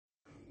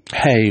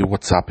Hey,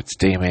 what's up? It's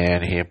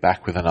D-Man here,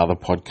 back with another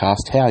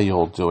podcast. How are you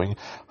all doing?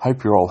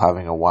 Hope you're all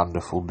having a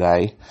wonderful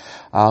day.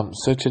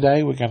 So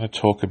today we're going to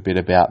talk a bit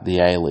about the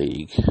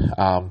A-League.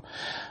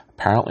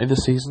 Apparently the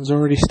season's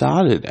already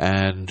started,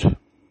 and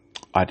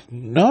I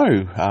didn't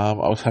know.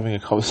 I was having a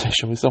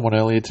conversation with someone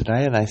earlier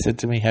today, and they said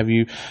to me, "Have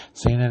you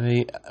seen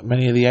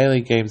many of the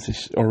A-League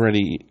games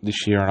already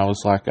this year?" And I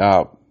was like,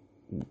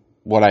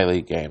 "What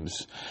A-League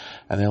games?"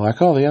 And they're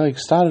like, "Oh, the A-League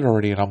started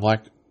already," and I'm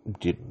like,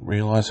 didn't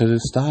realise it had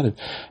started.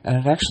 And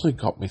it actually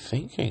got me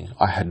thinking.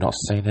 I had not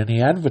seen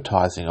any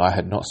advertising. I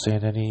had not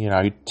seen any,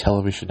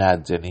 television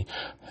ads, any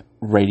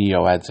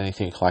radio ads,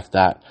 anything like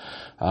that,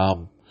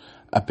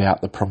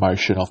 about the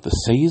promotion of the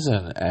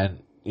season.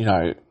 And,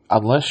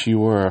 unless you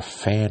were a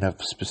fan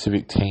of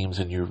specific teams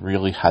and you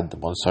really had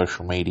them on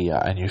social media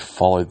and you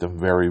followed them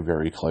very,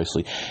 very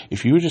closely,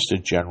 if you were just a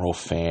general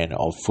fan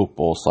of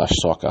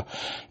football/soccer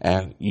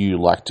and you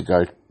like to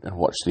go and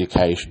watch the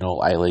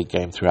occasional A-League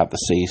game throughout the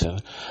season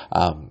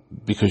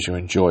because you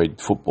enjoyed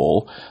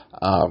football,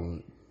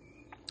 and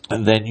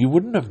then you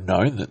wouldn't have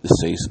known that the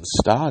season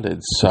started.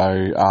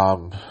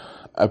 So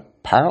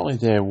apparently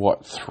they're,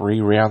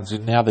 3 rounds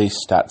in now? These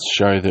stats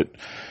show that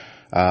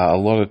a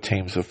lot of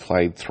teams have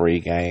played 3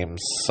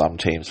 games. Some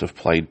teams have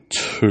played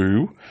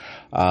 2.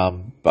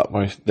 But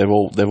they've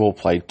all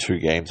played 2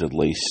 games at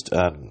least,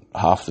 and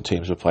half the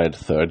teams have played a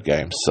 3rd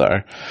game. So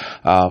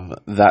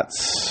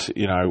that's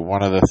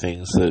one of the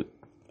things that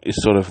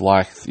is sort of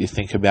like, you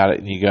think about it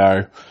and you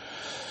go,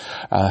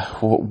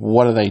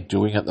 what are they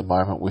doing at the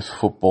moment with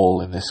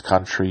football in this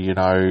country?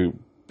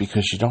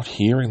 Because you're not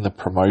hearing the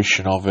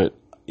promotion of it.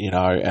 And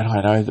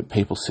I know that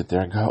people sit there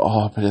and go,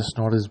 "Oh, but it's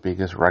not as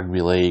big as rugby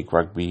league,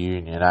 rugby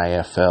union,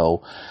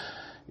 AFL."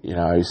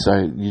 So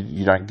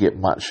you don't get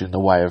much in the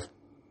way of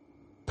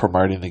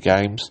promoting the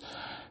games,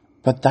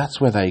 but that's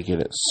where they get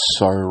it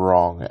so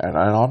wrong. And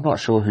I'm not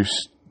sure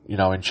who's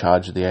in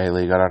charge of the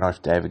A-League. I don't know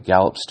if David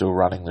Gallup's still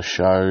running the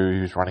show,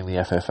 who's running the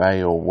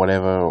FFA or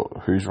whatever,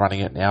 or who's running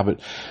it now, but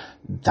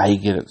they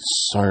get it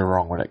so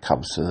wrong when it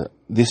comes to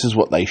this is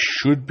what they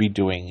should be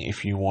doing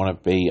if you want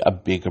to be a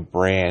bigger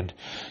brand.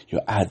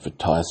 Your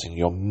advertising,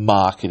 your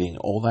marketing,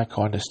 all that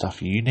kind of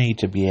stuff. You need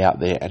to be out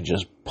there and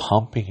just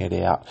pumping it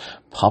out,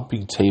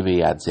 pumping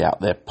TV ads out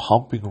there,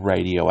 pumping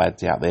radio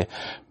ads out there,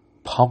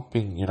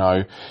 pumping,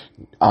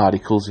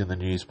 articles in the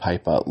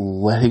newspaper,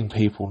 letting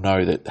people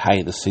know that,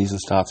 hey, the season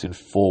starts in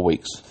 4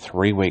 weeks,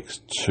 3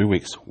 weeks, 2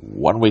 weeks,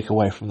 1 week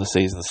away from the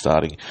season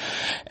starting.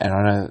 And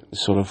I know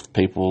sort of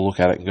people will look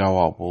at it and go,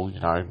 "Oh, well,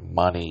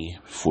 money,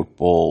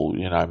 football,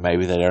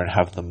 maybe they don't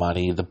have the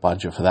money, the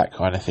budget for that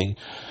kind of thing."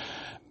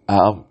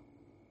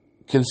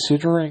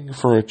 Considering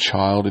for a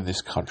child in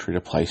this country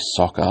to play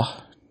soccer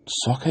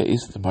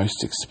is the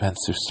most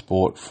expensive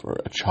sport for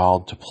a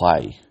child to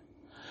play.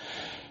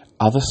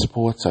 Other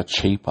sports are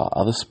cheaper.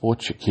 Other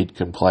sports your kid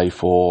can play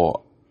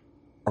for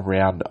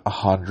around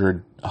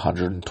 $100,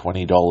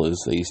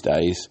 $120 these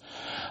days.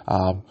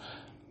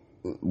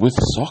 With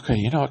soccer,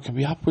 it can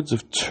be upwards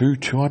of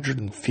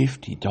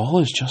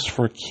 $250 just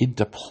for a kid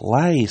to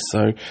play.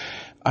 So,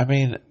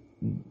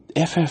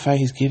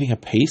 FFA is getting a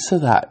piece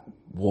of that.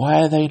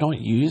 Why are they not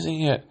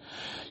using it,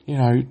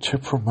 to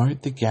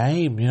promote the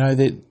game?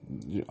 That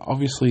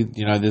obviously,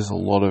 there's a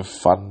lot of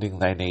funding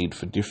they need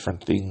for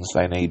different things.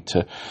 They need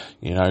to,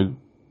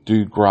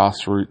 do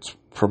grassroots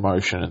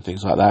promotion and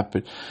things like that.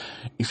 But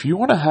if you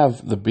want to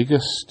have the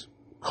biggest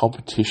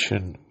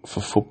competition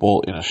for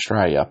football in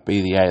Australia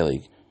be the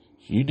A-League,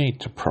 you need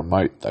to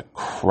promote the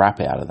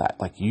crap out of that.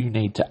 Like, you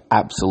need to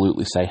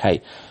absolutely say,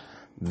 "Hey,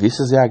 this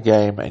is our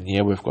game, and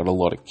yeah, we've got a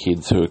lot of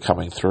kids who are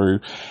coming through,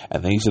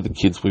 and these are the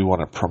kids we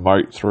want to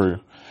promote through.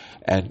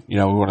 And, we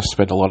want to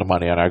spend a lot of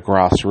money on our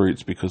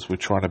grassroots because we're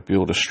trying to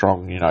build a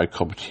strong,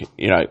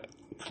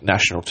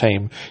 national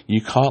team."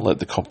 You can't let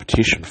the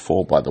competition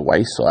fall by the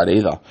wayside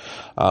either.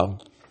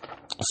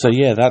 So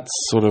yeah, that's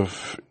sort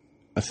of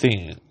a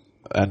thing.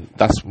 And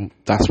that's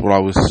what I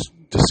was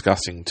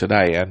discussing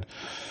today. And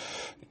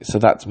so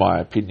that's my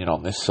opinion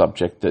on this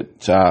subject,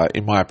 that,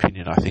 in my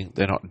opinion, I think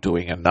they're not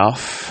doing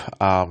enough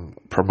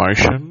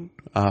promotion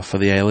for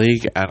the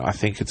A-League, and I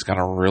think it's going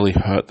to really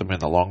hurt them in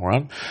the long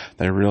run.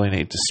 They really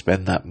need to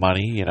spend that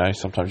money.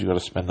 Sometimes you've got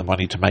to spend the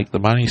money to make the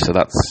money, so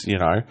that's,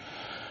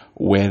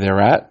 where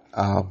they're at.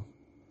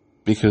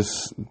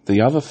 Because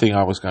the other thing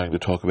I was going to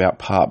talk about,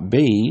 part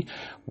B,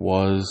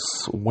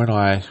 was when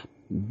I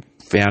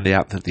found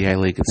out that the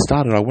A-League had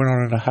started, I went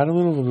on and I had a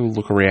little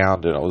look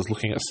around, and I was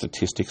looking at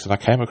statistics, and I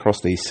came across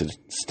these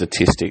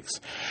statistics.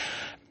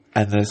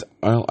 And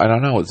I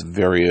don't know, it's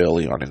very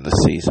early on in the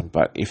season,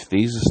 but if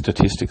these are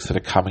statistics that are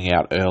coming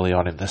out early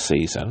on in the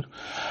season,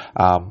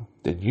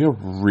 then you're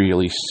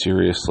really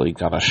seriously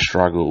going to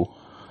struggle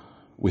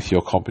with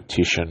your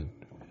competition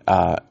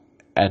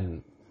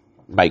and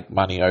make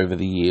money over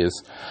the years.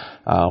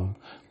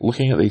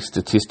 Looking at these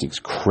statistics,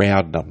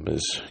 crowd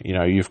numbers,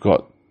 you've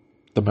got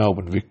the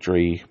Melbourne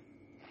Victory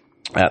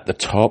At the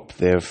top,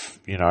 they've,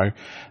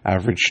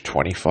 averaged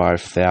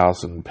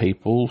 25,000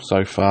 people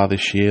so far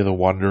this year. The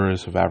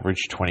Wanderers have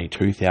averaged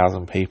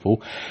 22,000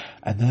 people.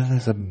 And then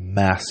there's a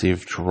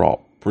massive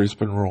drop.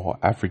 Brisbane Roar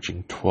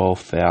averaging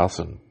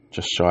 12,000,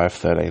 just shy of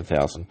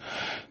 13,000.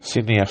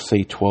 Sydney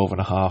FC,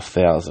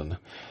 12,500.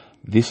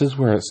 This is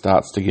where it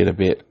starts to get a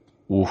bit,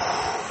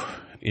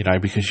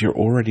 because you're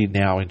already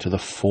now into the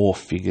 4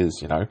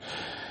 figures,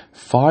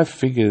 5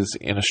 figures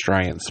in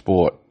Australian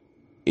sport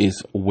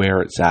is where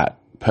it's at.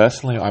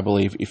 Personally, I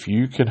believe if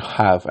you can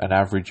have an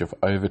average of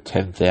over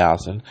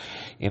 10,000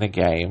 in a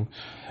game,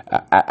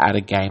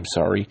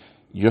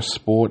 your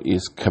sport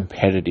is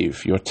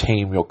competitive. Your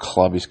team, your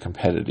club is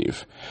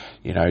competitive.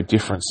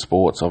 Different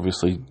sports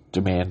obviously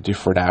demand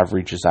different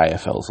averages.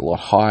 AFL's a lot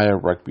higher.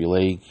 Rugby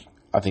league,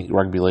 I think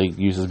rugby league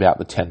uses about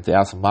the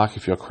 10,000 mark.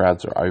 If your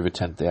crowds are over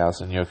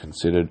 10,000, you're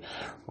considered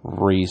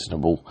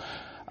reasonable.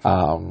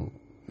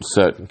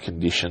 Certain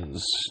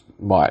conditions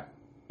might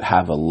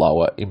have a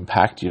lower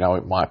impact.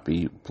 It might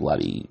be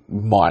bloody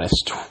minus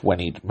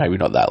 20, maybe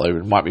not that low,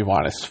 but it might be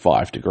minus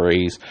 5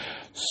 degrees,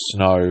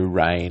 snow,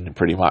 rain,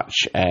 pretty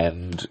much,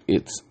 and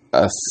it's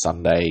a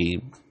Sunday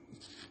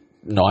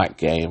night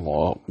game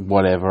or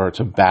whatever.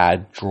 It's a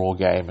bad draw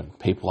game and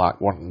people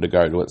aren't wanting to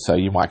go to it, so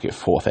you might get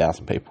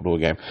 4,000 people to a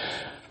game.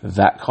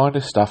 That kind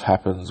of stuff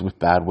happens with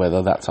bad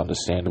weather. That's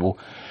understandable.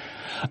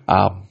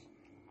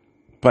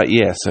 But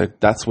yeah, so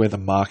that's where the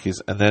mark is.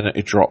 And then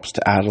it drops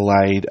to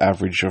Adelaide,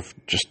 average of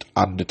just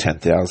under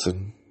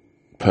 10,000.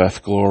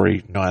 Perth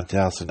Glory,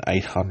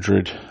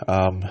 9,800.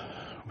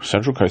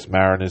 Central Coast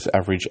Mariners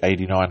average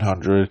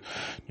 8,900.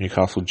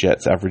 Newcastle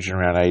Jets averaging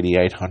around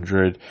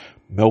 8,800.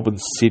 Melbourne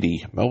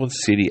City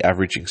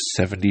averaging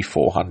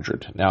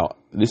 7,400. Now,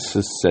 this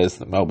says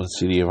that Melbourne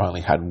City have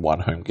only had 1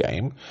 home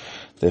game.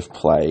 They've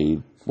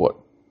played,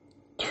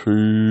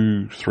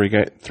 three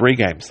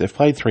games. They've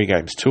played 3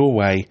 games, 2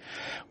 away,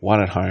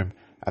 1 at home,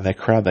 and their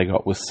crowd they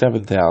got was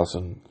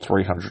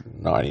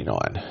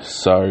 7,399.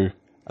 So,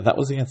 and that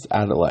was against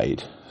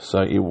Adelaide.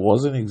 So it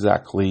wasn't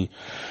exactly,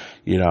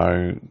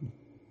 I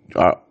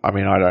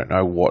don't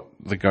know what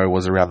the go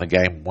was around the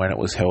game when it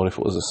was held, if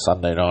it was a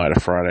Sunday night, a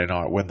Friday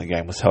night, when the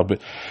game was held, but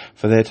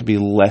for there to be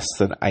less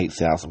than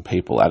 8,000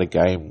 people at a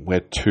game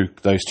where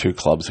those two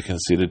clubs are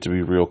considered to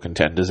be real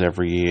contenders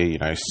every year,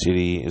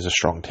 City is a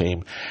strong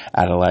team,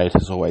 Adelaide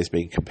has always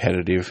been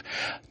competitive,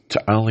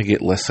 to only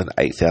get less than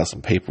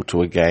 8,000 people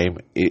to a game,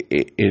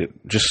 it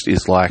just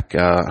is like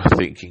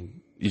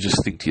thinking, you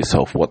just think to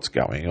yourself, what's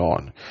going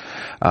on?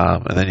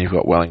 And then you've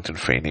got Wellington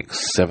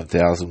Phoenix,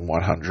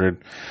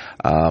 7,100.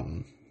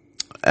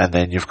 And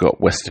then you've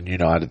got Western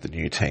United, the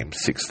new team,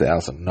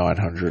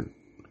 6,900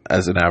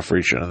 as an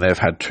average, and they've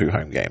had 2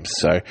 home games.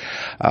 So,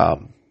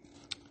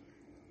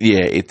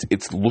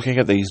 it's looking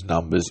at these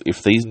numbers.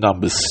 If these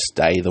numbers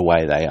stay the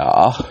way they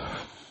are,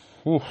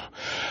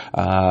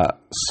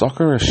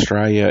 Soccer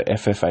Australia,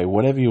 FFA,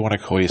 whatever you want to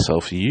call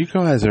yourself, you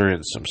guys are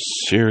in some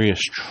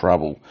serious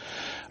trouble.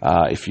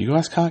 If you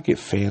guys can't get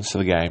fans to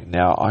the game,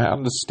 now I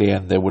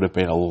understand there would have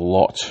been a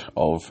lot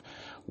of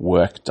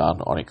work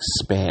done on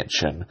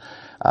expansion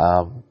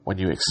when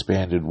you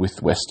expanded with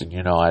Western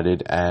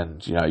United,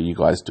 and you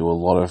guys do a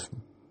lot of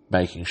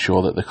making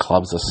sure that the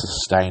clubs are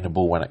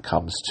sustainable when it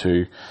comes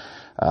to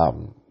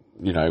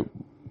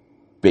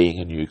being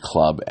a new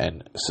club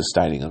and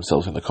sustaining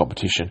themselves in the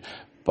competition.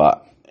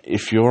 But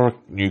if your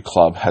new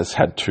club has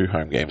had 2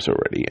 home games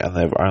already and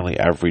they've only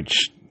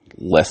averaged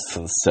less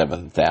than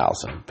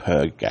 7,000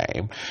 per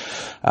game,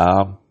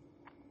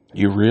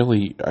 you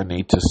really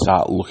need to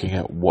start looking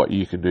at what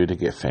you can do to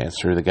get fans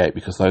through the gate,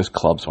 because those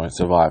clubs won't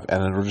survive,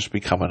 and it'll just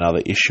become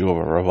another issue of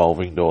a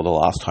revolving door. The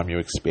last time you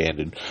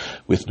expanded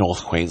with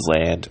North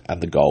Queensland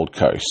and the Gold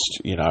Coast,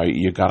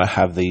 you're going to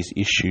have these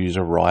issues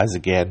arise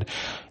again.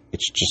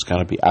 It's just going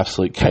to be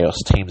absolute chaos.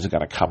 Teams are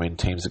going to come in,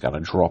 teams are going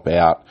to drop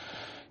out.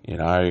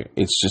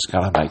 It's just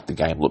going to make the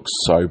game look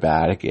so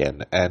bad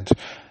again. And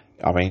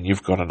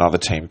you've got another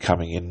team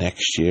coming in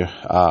next year,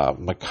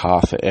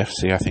 Macarthur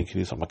FC, I think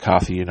it is, or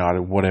Macarthur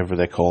United, whatever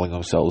they're calling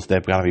themselves.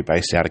 They're going to be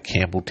based out of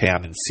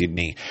Campbelltown in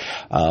Sydney,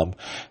 and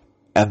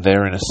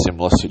they're in a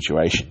similar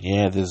situation.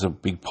 Yeah, there's a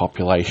big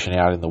population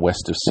out in the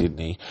west of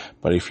Sydney,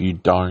 but if you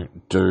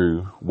don't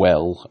do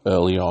well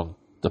early on,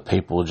 the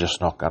people are just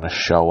not going to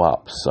show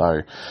up.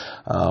 So,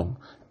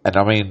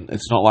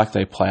 it's not like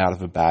they play out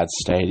of a bad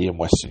stadium,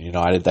 Western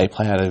United. They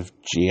play out of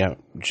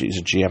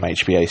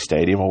GMHBA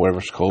Stadium or whatever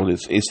it's called.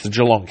 It's the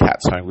Geelong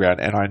Cats home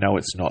ground, and I know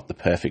it's not the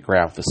perfect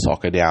ground for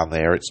soccer down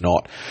there. It's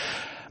not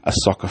a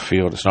soccer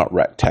field. It's not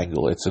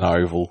rectangle. It's an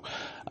oval,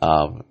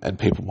 and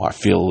people might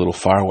feel a little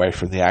far away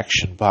from the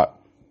action. But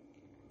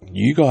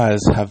you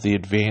guys have the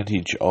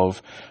advantage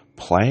of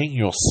playing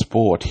your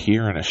sport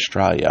here in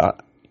Australia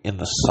in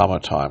the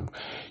summertime.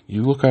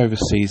 You look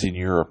overseas in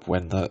Europe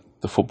when the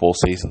football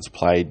season's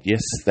played.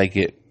 Yes, they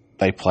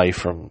play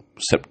from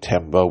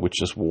September,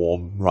 which is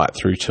warm, right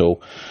through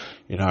till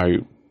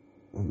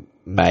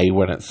May,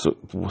 when it's sort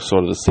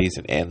of the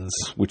season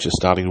ends, which is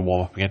starting to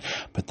warm up again.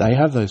 But they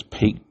have those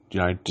peak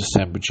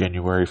December,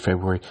 January,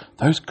 February,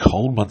 those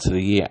cold months of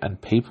the year, and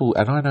I know people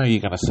are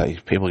going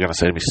to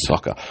say to me,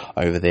 soccer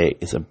over there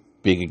is a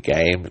bigger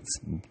game, it's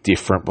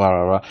different, blah,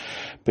 blah, blah.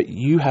 But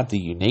you have the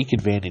unique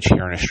advantage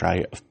here in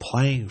Australia of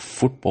playing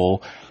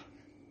football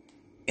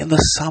in the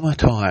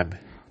summertime,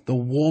 the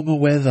warmer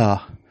weather.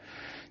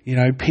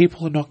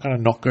 People are not going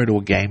to not go to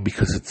a game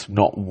because it's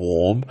not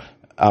warm,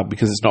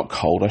 because it's not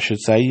cold, I should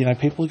say.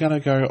 People are going to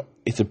go,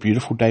 it's a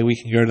beautiful day, we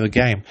can go to the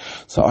game.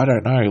 So I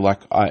don't know,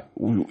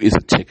 is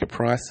it ticket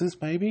prices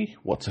maybe?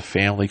 What's a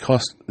family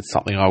cost? It's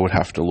something I would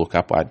have to look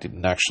up. I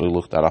didn't actually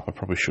look that up. I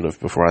probably should have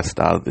before I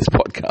started this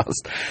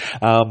podcast.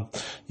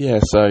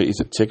 So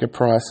is it ticket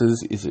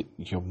prices? Is it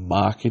your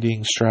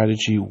marketing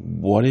strategy?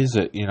 What is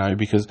it?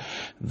 Because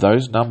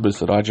those numbers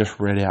that I just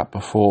read out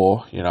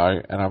before, and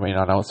I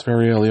know it's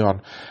very early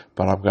on,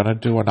 but I'm going to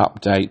do an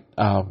update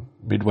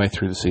midway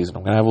through the season.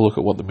 I'm going to have a look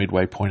at what the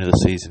midway point of the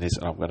season is,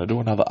 and I'm going to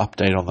do another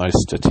update on those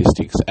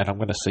statistics, and I'm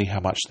going to see how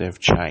much they've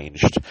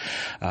changed.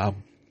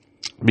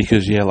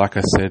 Because, like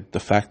I said, the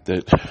fact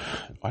that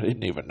I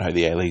didn't even know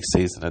the A-League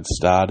season had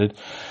started,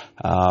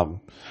 and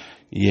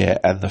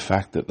the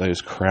fact that those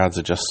crowds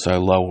are just so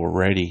low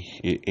already,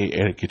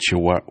 it gets you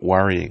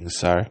worrying.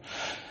 So,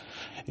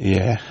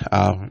 if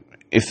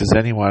there's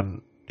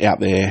anyone out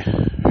there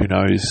who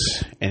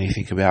knows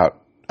anything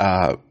about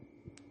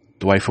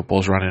the way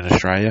football's run in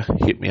Australia,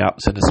 hit me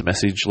up, send us a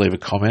message, leave a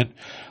comment.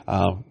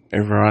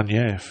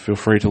 Everyone, feel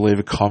free to leave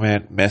a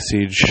comment,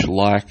 message,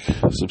 like,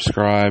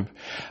 subscribe,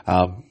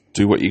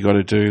 do what you got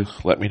to do.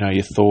 Let me know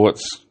your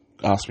thoughts,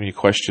 ask me your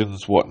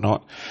questions,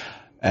 whatnot.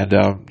 And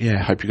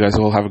hope you guys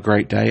all have a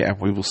great day, and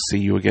we will see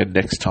you again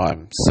next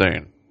time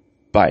soon.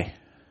 Bye.